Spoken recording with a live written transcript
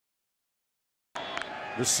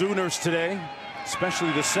The Sooners today,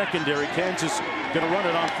 especially the secondary. Kansas going to run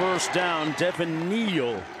it on first down. Devin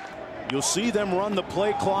Neal. You'll see them run the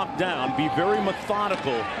play clock down, be very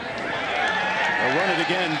methodical. They'll run it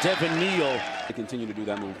again, Devin Neal. They continue to do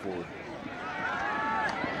that moving forward.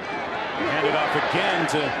 Hand it off again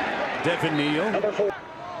to Devin Neal.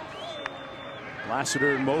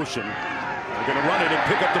 Lassiter in motion. They're going to run it and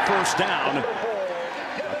pick up the first down.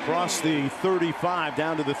 Across the 35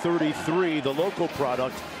 down to the 33, the local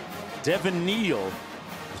product, Devin Neal,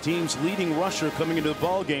 the team's leading rusher coming into the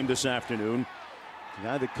ball game this afternoon. The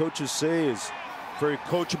guy that coaches say is very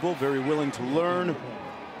coachable, very willing to learn,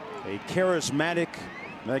 a charismatic,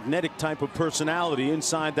 magnetic type of personality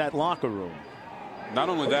inside that locker room. Not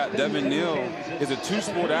only that, Devin Neal is a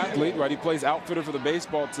two-sport athlete, right? He plays outfitter for the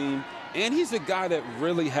baseball team, and he's a guy that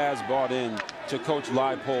really has bought in to Coach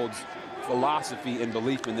Leipold's philosophy and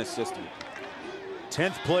belief in this system.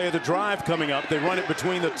 10th play of the drive coming up. They run it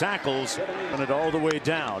between the tackles, run it all the way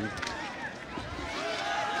down.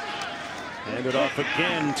 Hand it off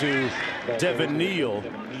again to Devin Neal.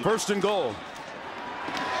 First and goal.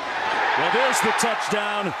 Well, there's the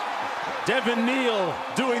touchdown. Devin Neal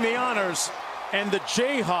doing the honors. And the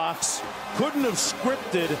Jayhawks couldn't have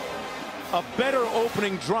scripted a better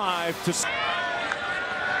opening drive to...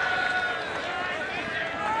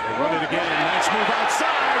 They run it again. Nice move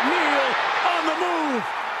outside. Neal on the move.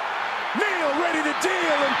 Neal ready to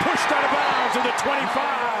deal and pushed out of bounds to the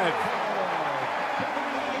 25.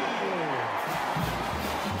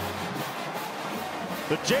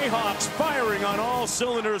 The Jayhawks firing on all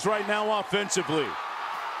cylinders right now offensively.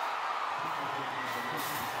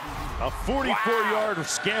 A 44-yard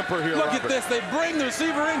scamper here. Look Robert. at this. They bring the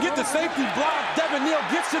receiver in, get the safety block. Devin Neal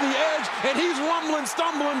gets to the edge, and he's rumbling,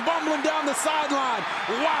 stumbling, bumbling down the sideline.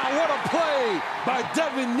 Wow, what a play by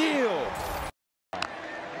Devin Neal.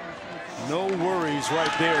 No worries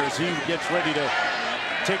right there as he gets ready to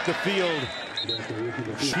take the field.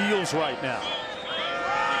 Shields right now.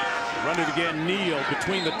 Run it again. Neal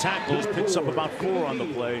between the tackles picks up about 4 on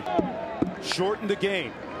the play. Shortened the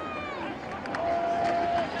game.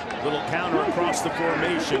 Little counter across the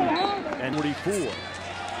formation, and 44.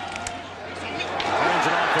 Hands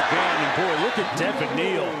it off again, and boy, look at Devin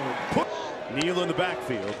Neal. Neal in the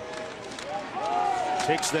backfield.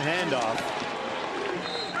 Takes the handoff.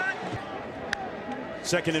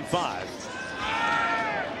 2nd and 5.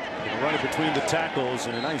 Gonna run it between the tackles,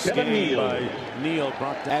 and a nice game by Neal.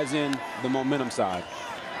 Brought down. As in the momentum side.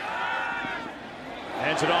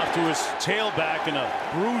 Hands it off to his tailback in a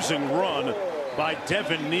bruising run by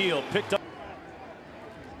Devin Neal. Picked up.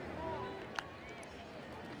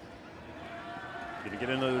 Gonna get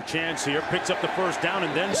another chance here. Picks up the first down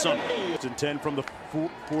and then some. It's in 10 from the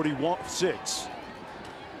 46.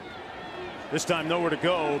 This time nowhere to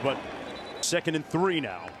go, but 2nd and 3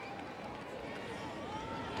 now.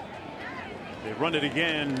 They run it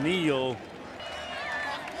again. Neal,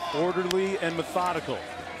 orderly and methodical.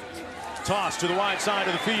 Toss to the wide side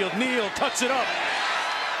of the field. Neal tucks it up.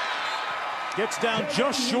 Gets down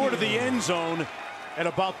just short of the end zone at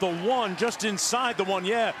about the 1, just inside the 1.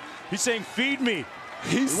 Yeah, he's saying, feed me.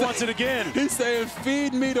 He wants it again. He's saying,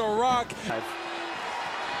 feed me to rock.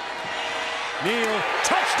 Neal,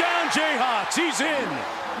 touchdown Jayhawks. He's in,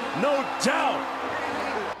 no doubt.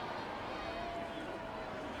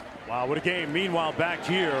 Wow, what a game. Meanwhile, back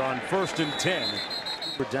here on 1st and 10.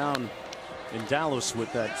 We're down in Dallas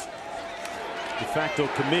with that de facto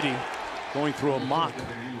committee going through a mock.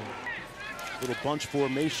 Little bunch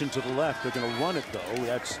formation to the left. They're going to run it, though.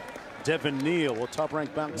 That's Devin Neal. Well, Top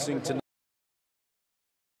Rank bouncing tonight.